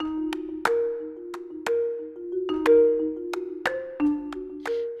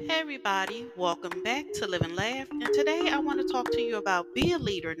everybody, welcome back to Live and Laugh. And today I want to talk to you about be a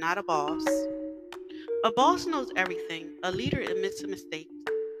leader, not a boss. A boss knows everything, a leader admits a mistake.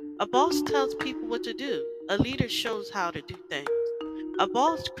 A boss tells people what to do, a leader shows how to do things. A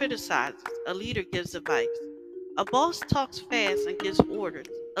boss criticizes, a leader gives advice. A boss talks fast and gives orders,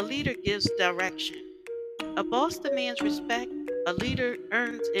 a leader gives direction. A boss demands respect, a leader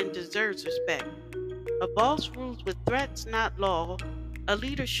earns and deserves respect. A boss rules with threats, not law. A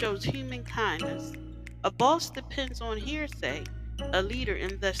leader shows human kindness. A boss depends on hearsay. A leader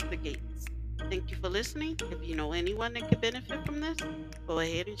investigates. Thank you for listening. If you know anyone that could benefit from this, go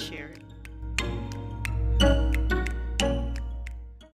ahead and share it.